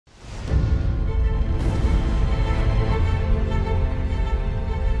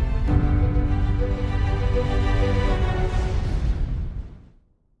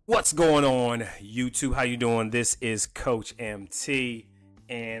What's going on, YouTube? How you doing? This is Coach MT,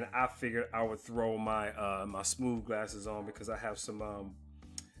 and I figured I would throw my my smooth glasses on because I have some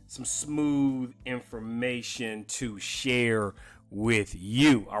smooth information to share with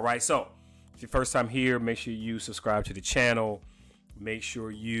you. All right, so if your first time here, make sure you subscribe to the channel. Make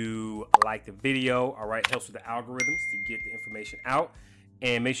sure you like the video. All right, helps with the algorithms to get the information out,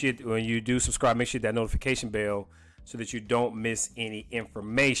 and make sure when you do subscribe, make sure that notification bell so that you don't miss any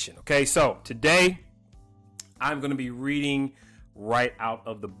information. Okay, so today I'm going to be reading right out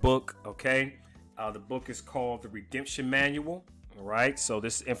of the book. Okay, the book is called The Redemption Manual. All right, so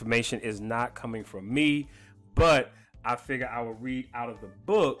this information is not coming from me, but I figure I will read out of the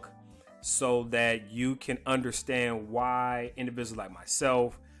book so that you can understand why individuals like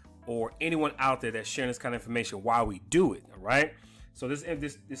myself or anyone out there that's sharing this kind of information, why we do it. All right. So this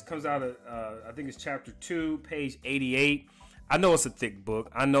comes out of, I think it's chapter 2, page 88. I know it's a thick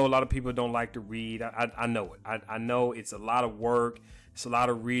book. I know a lot of people don't like to read. I know it. I know it's a lot of work. It's a lot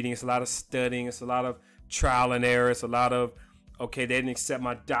of reading. It's a lot of studying. It's a lot of trial and error. It's a lot of, okay, they didn't accept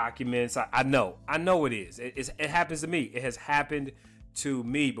my documents. I know it is. It happens to me. It has happened to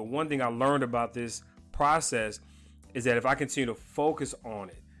me. But one thing I learned about this process is that if I continue to focus on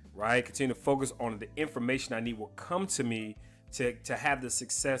it, right, continue to focus on it, the information I need will come to me to have the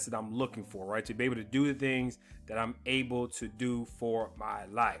success that I'm looking for, right? To be able to do the things that I'm able to do for my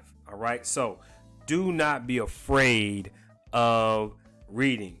life. All right. So do not be afraid of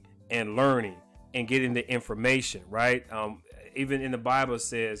reading and learning and getting the information, right? Even in the Bible, it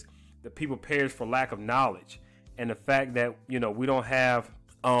says the people perish for lack of knowledge. And the fact that, we don't have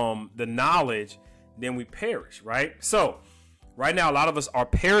the knowledge, then we perish, right? So right now, a lot of us are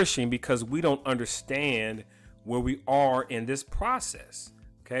perishing because we don't understand where we are in this process.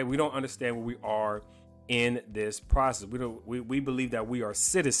 Okay, we don't understand where we are in this process. We believe that we are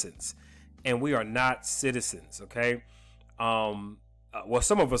citizens, and we are not citizens. Okay, well,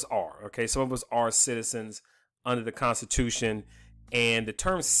 some of us are. Okay, some of us are citizens under the Constitution, and the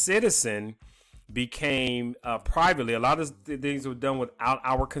term citizen became privately. A lot of things were done without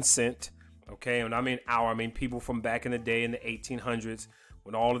our consent. Okay, and I mean people from back in the day in the 1800s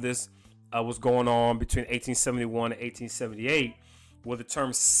when all of this was going on between 1871 and 1878, where the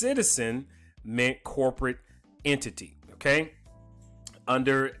term citizen meant corporate entity. Okay,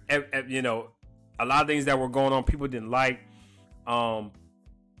 under a lot of things that were going on, people didn't like. At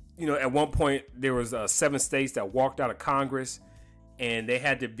one point there was 7 states that walked out of Congress, and they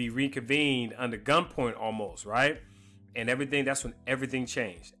had to be reconvened under gunpoint almost, right? And that's when everything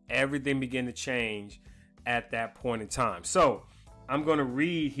changed. Everything began to change at that point in time. So I'm going to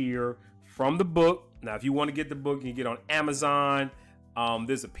read here from the book. Now, if you want to get the book, you can get on Amazon.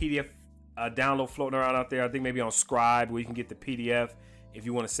 There's a PDF download floating around out there. I think maybe on Scribe, where you can get the PDF if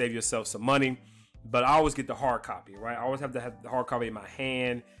you want to save yourself some money. But I always get the hard copy, right? I always have to have the hard copy in my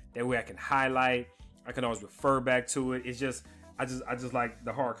hand. That way I can highlight. I can always refer back to it. It's just, I just like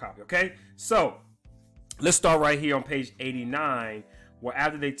the hard copy. Okay, so let's start right here on page 89, where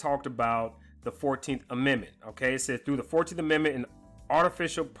after they talked about the 14th Amendment. Okay, it says through the 14th Amendment, an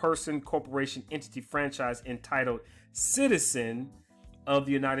artificial person, corporation, entity, franchise entitled Citizen of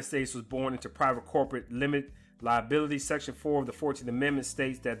the United States was born into private corporate limit liability. Section 4 of the 14th Amendment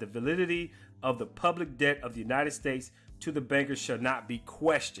states that the validity of the public debt of the United States to the bankers shall not be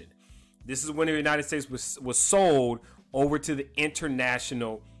questioned. This is when the United States was sold over to the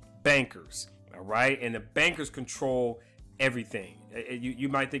international bankers. All right, and the bankers control everything. You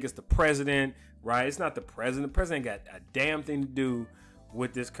might think it's the president, right? It's not the president. The president got a damn thing to do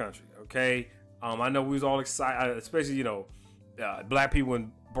with this country. Okay, I know we was all excited, especially black people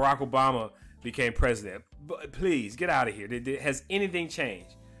when Barack Obama became president. But please get out of here. Has anything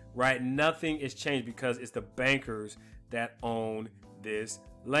changed? Right? Nothing is changed because it's the bankers that own this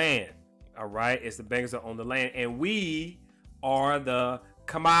land. All right, it's the bankers that own the land, and we are the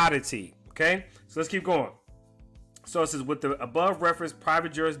commodity. Okay, so let's keep going. So it says, with the above referenced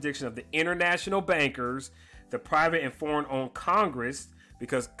private jurisdiction of the international bankers, the private and foreign owned Congress,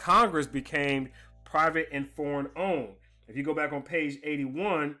 because Congress became private and foreign owned. If you go back on page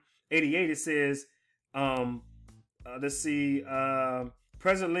 88, it says, let's see,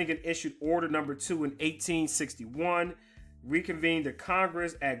 President Lincoln issued order number 2 in 1861, reconvened the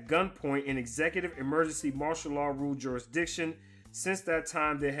Congress at gunpoint in executive emergency martial law rule jurisdiction. Since that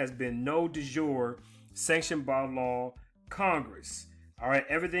time, there has been no de jure sanctioned by law Congress. All right,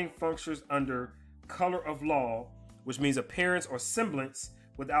 everything functions under color of law, which means appearance or semblance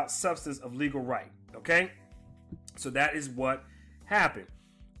without substance of legal right. Okay, so that is what happened.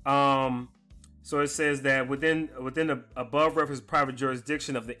 So it says that within the above referenced private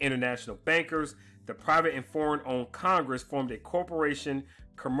jurisdiction of the international bankers, the private and foreign-owned Congress formed a corporation,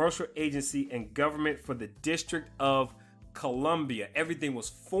 commercial agency, and government for the District of Columbia. Everything was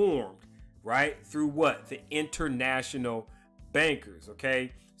formed, right, through what? The international bankers,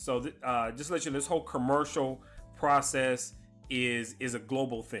 okay? So just to let you know, this whole commercial process is a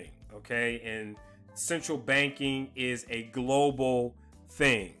global thing, okay? And central banking is a global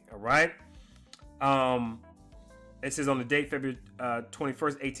thing, all right? It says on the date February 21st,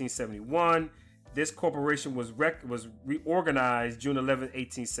 1871, this corporation was reorganized June 11th,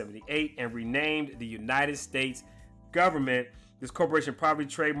 1878, and renamed the United States government. This corporation probably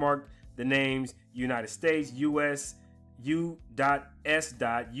trademarked the names United States, U.S., U.S.,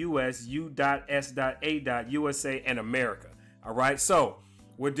 U.S., U.S.A, USA, and America. All right, so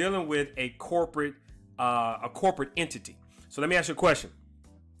we're dealing with a corporate entity. So let me ask you a question.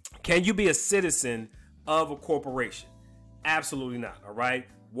 Can you be a citizen of a corporation? Absolutely not. All right.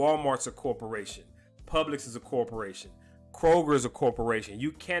 Walmart's a corporation. Publix is a corporation. Kroger is a corporation.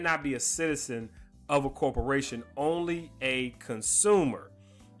 You cannot be a citizen of a corporation. Only a consumer.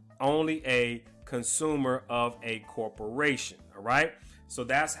 Only a consumer of a corporation. All right. So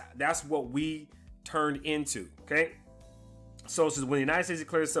that's what we turned into. Okay. So it says when the United States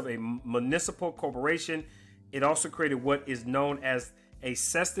declared itself a municipal corporation, it also created what is known as a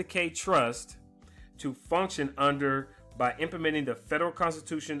cestui trust to function under by implementing the federal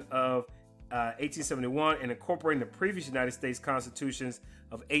constitution of 1871 and incorporating the previous United States constitutions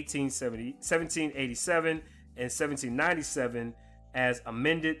of 1787 and 1797 as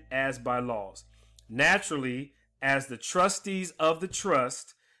amended as bylaws. Naturally, as the trustees of the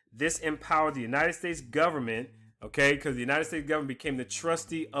trust, this empowered the United States government, okay, because the United States government became the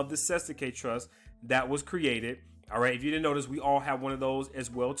trustee of the cestui trust that was created. All right. If you didn't notice, we all have one of those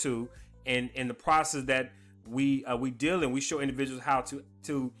as well, too. And in the process that we deal in, we show individuals how to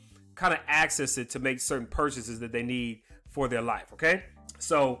kind of access it to make certain purchases that they need for their life. OK,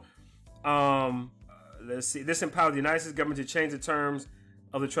 so let's see. This empowered the United States government to change the terms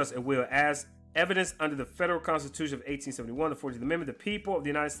of the trust at will. As evidence under the federal constitution of 1871, the 14th Amendment, the people of the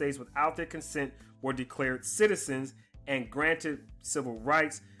United States without their consent were declared citizens and granted civil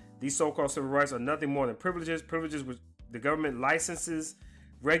rights. These so-called civil rights are nothing more than privileges. Privileges which the government licenses,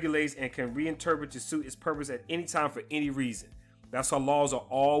 regulates, and can reinterpret to suit its purpose at any time for any reason. That's why laws are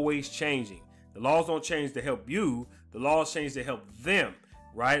always changing. The laws don't change to help you. The laws change to help them,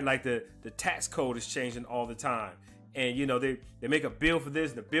 right? Like the tax code is changing all the time. And, you know, they make a bill for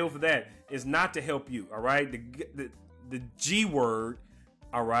this and a bill for that. It's not to help you, all right? The G word,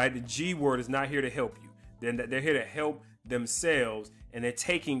 all right? The G word is not here to help you. They're here to help themselves. And they're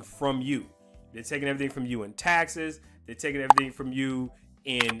taking from you. They're taking everything from you in taxes. They're taking everything from you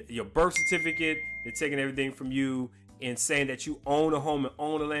in your birth certificate. They're taking everything from you in saying that you own a home and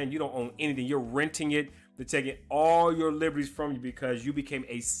own a land. You don't own anything. You're renting it. They're taking all your liberties from you because you became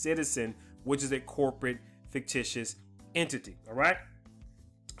a citizen, which is a corporate fictitious entity. All right.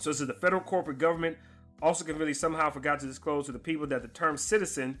 So this is the federal corporate government also conveniently somehow forgot to disclose to the people that the term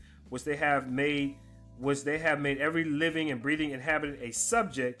citizen, which they have made every living and breathing inhabitant a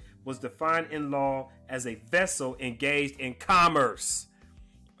subject, was defined in law as a vessel engaged in commerce.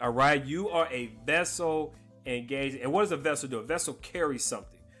 All right, you are a vessel engaged. And what does a vessel do? A vessel carries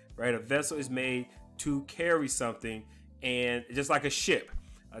something, right? A vessel is made to carry something, and just like a ship,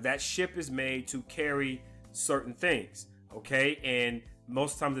 that ship is made to carry certain things. Okay, and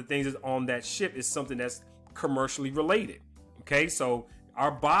most times the things that's on that ship is something that's commercially related. Okay, so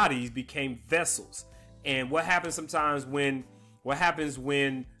our bodies became vessels. And what happens sometimes when what happens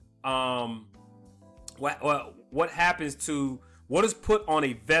to what is put on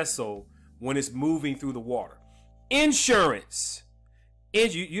a vessel when it's moving through the water? Insurance.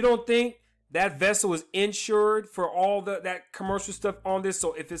 You don't think that vessel is insured for all that commercial stuff on this?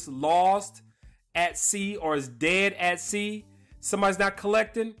 So if it's lost at sea or is dead at sea, somebody's not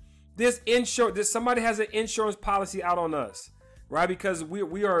collecting this insurance. Somebody has an insurance policy out on us, right? Because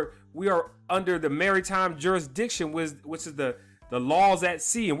we are under the maritime jurisdiction, which is the laws at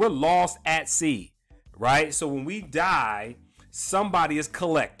sea, and we're lost at sea, right? So when we die, somebody is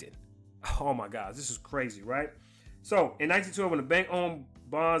collecting. Oh my God, this is crazy, right? So in 1912, when the bank-owned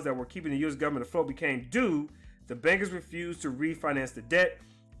bonds that were keeping the U.S. government afloat became due, the bankers refused to refinance the debt.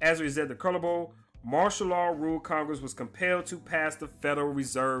 As a result, the colorable martial law rule Congress was compelled to pass the Federal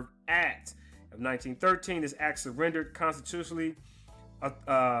Reserve Act of 1913. This act surrendered constitutional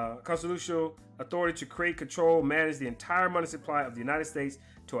authority to create, control, manage the entire money supply of the United States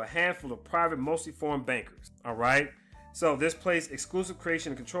to a handful of private, mostly foreign bankers. All right. So this placed exclusive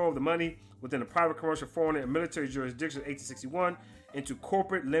creation and control of the money within the private, commercial, foreign, and military jurisdiction of 1861 into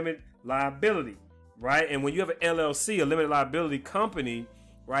corporate limited liability, right? And when you have an LLC, a limited liability company,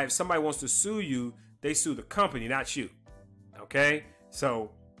 right? If somebody wants to sue you, they sue the company, not you. Okay?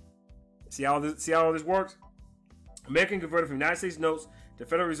 So see how this works? American converted from United States notes to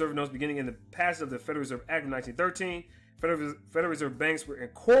Federal Reserve notes beginning in the passage of the Federal Reserve Act of 1913. Federal Reserve banks were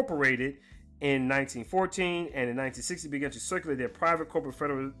incorporated in 1914, and in 1960 began to circulate their private corporate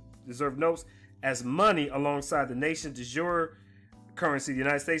Federal Reserve notes as money alongside the nation's de jure currency, the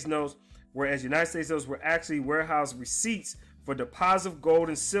United States notes, whereas United States notes were actually warehouse receipts for deposit of gold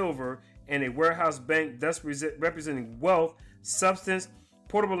and silver and a warehouse bank, thus representing wealth, substance,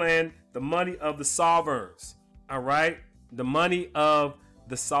 portable land, the money of the sovereigns. All right, the money of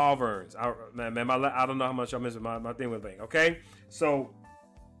the sovereigns. I don't know how much I missed with my thing with the bank. Okay, so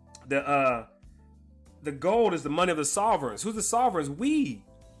the gold is the money of the sovereigns. Who's the sovereigns? We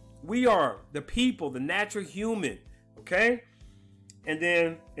are the people, the natural human. Okay, and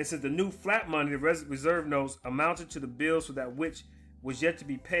then it says the new flat money, the reserve notes, amounted to the bills for that which was yet to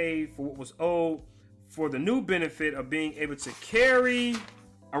be paid for what was owed, for the new benefit of being able to carry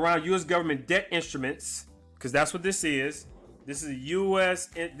around U.S. government debt instruments, because that's what this is. This is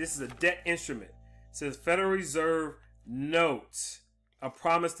this is a debt instrument. It says Federal Reserve notes, a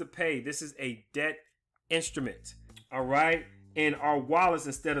promise to pay. This is a debt instrument. All right. In our wallets,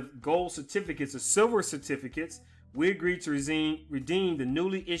 instead of gold certificates or silver certificates, we agreed to redeem the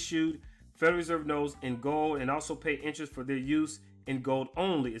newly issued Federal Reserve notes in gold and also pay interest for their use in gold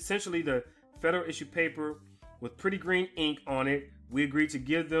only. Essentially, the Federal issued paper with pretty green ink on it. We agreed to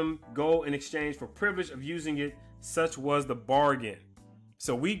give them gold in exchange for privilege of using it. Such was the bargain.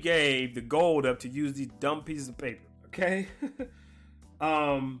 So we gave the gold up to use these dumb pieces of paper. Okay.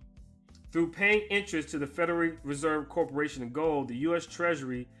 Through paying interest to the Federal Reserve Corporation in gold, the U.S.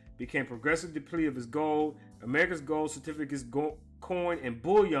 Treasury became progressively depleted of its gold. America's gold certificates, coin, and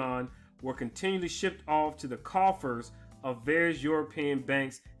bullion were continually shipped off to the coffers of various European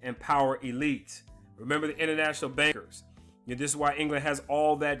banks and power elites. Remember the international bankers. This is why England has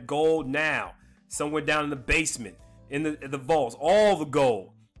all that gold now, somewhere down in the basement, in the vaults, all the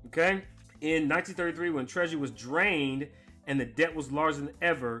gold. Okay. In 1933, when Treasury was drained and the debt was larger than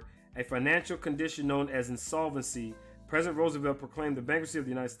ever, a financial condition known as insolvency, President Roosevelt proclaimed the bankruptcy of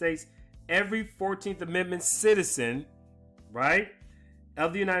the United States. Every 14th Amendment citizen, right,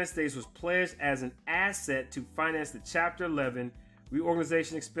 of the United States was pledged as an asset to finance the Chapter 11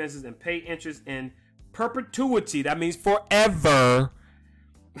 reorganization expenses and pay interest in perpetuity. That means forever.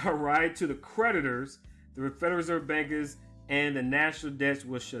 All right, to the creditors, the Federal Reserve bankers, and the national debts,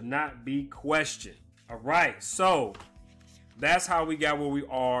 which should not be questioned. All right, so that's how we got where we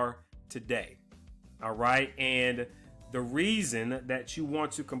are today. All right, and the reason that you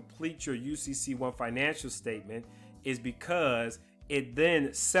want to complete your UCC 1 financial statement is because it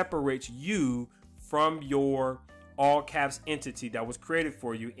then separates you from your all caps entity that was created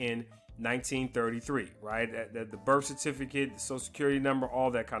for you in 1933, right? The birth certificate, the social security number,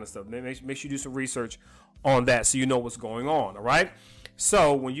 all that kind of stuff. Make sure you do some research on that so you know what's going on, all right?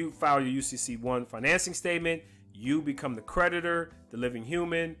 So when you file your UCC 1 financing statement, you become the creditor, the living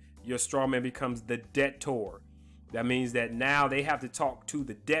human. Your straw man becomes the debtor. That means that now they have to talk to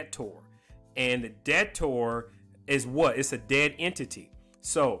the debtor. And the debtor is what? It's a dead entity.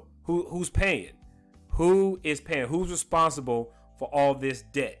 So who's paying? Who is paying? Who's responsible for all this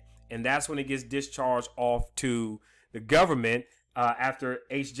debt? And that's when it gets discharged off to the government after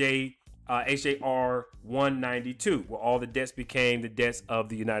HJR 192, where all the debts became the debts of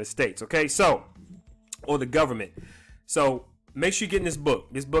the United States. Okay, so, or the government. So make sure you get in this book.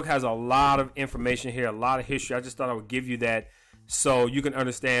 This book has a lot of information here, a lot of history. I just thought I would give you that so you can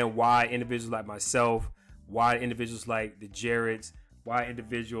understand why individuals like myself, why individuals like the Jarretts, why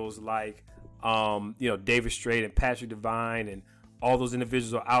individuals like David Strait and Patrick Devine and all those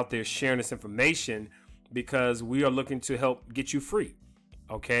individuals are out there sharing this information, because we are looking to help get you free.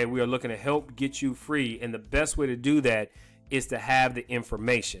 Okay, we are looking to help get you free, and the best way to do that is to have the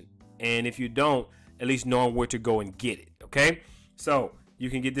information. And if you don't, at least knowing where to go and get it. Okay, so you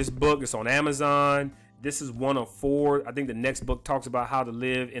can get this book. It's on Amazon. This is one of 4. I think the next book talks about how to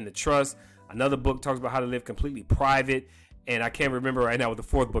live in the trust. Another book talks about how to live completely private, and I can't remember right now what the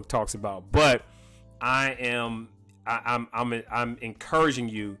 4th book talks about. But I'm encouraging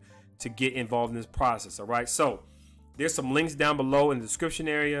you to get involved in this process. All right, so there's some links down below in the description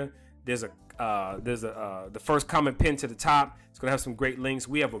area. There's the first comment pinned to the top. It's gonna have some great links.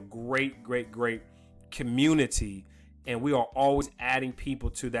 We have a great community And we are always adding people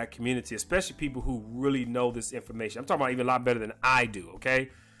to that community, especially people who really know this information. I'm talking about even a lot better than I do, okay?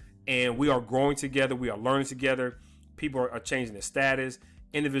 And we are growing together. We are learning together. People are changing their status.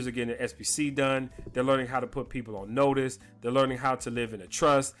 Individuals are getting their SPC done. They're learning how to put people on notice. They're learning how to live in a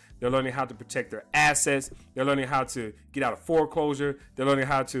trust. They're learning how to protect their assets. They're learning how to get out of foreclosure. They're learning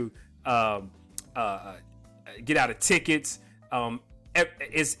how to get out of tickets.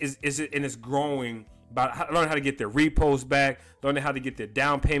 It's growing. About learning how to get their repos back, learning how to get their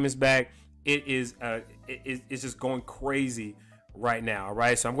down payments back. It's just going crazy right now. All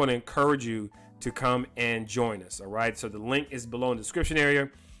right, so I'm going to encourage you to come and join us. All right, so the link is below in the description area.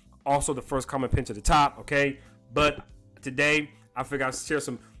 Also, the first comment pinned to the top. Okay, but today I figured I'd share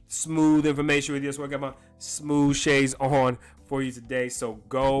some smooth information with you. So I got my smooth shades on for you today. So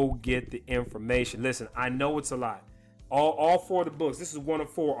go get the information. Listen, I know it's a lot. All 4 of the books, this is 1 of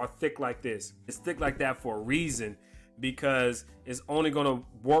 4, are thick like this. It's thick like that for a reason, because it's only going to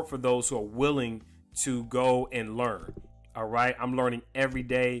work for those who are willing to go and learn. All right, I'm learning every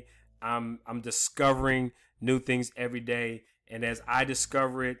day. I'm discovering new things every day, and as I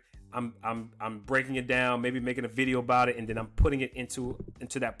discover it, I'm breaking it down, maybe making a video about it, and then I'm putting it into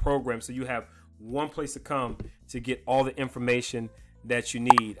that program. So you have one place to come to get all the information that you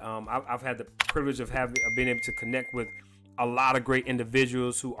need. I've had the privilege of being able to connect with a lot of great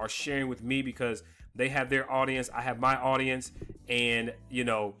individuals who are sharing with me because they have their audience, I have my audience, and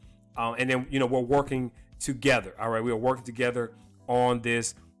then we're working together. All right, we are working together on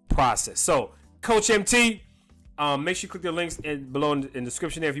this process. So, Coach MT, make sure you click the links below in the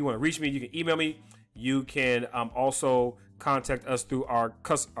description there. If you want to reach me, you can email me. You can also contact us through our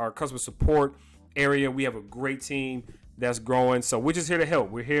customer support area. We have a great team that's growing. So we're just here to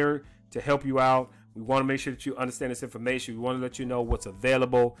help. We're here to help you out. We want to make sure that you understand this information. We want to let you know what's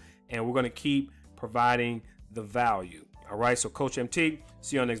available, and we're going to keep providing the value. All right. So Coach MT,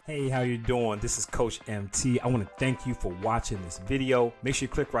 see you on next. Hey, how you doing? This is Coach MT. I want to thank you for watching this video. Make sure you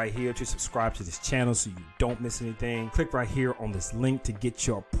click right here to subscribe to this channel so you don't miss anything. Click right here on this link to get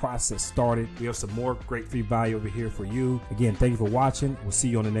your process started. We have some more great free value over here for you. Again, thank you for watching. We'll see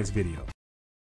you on the next video.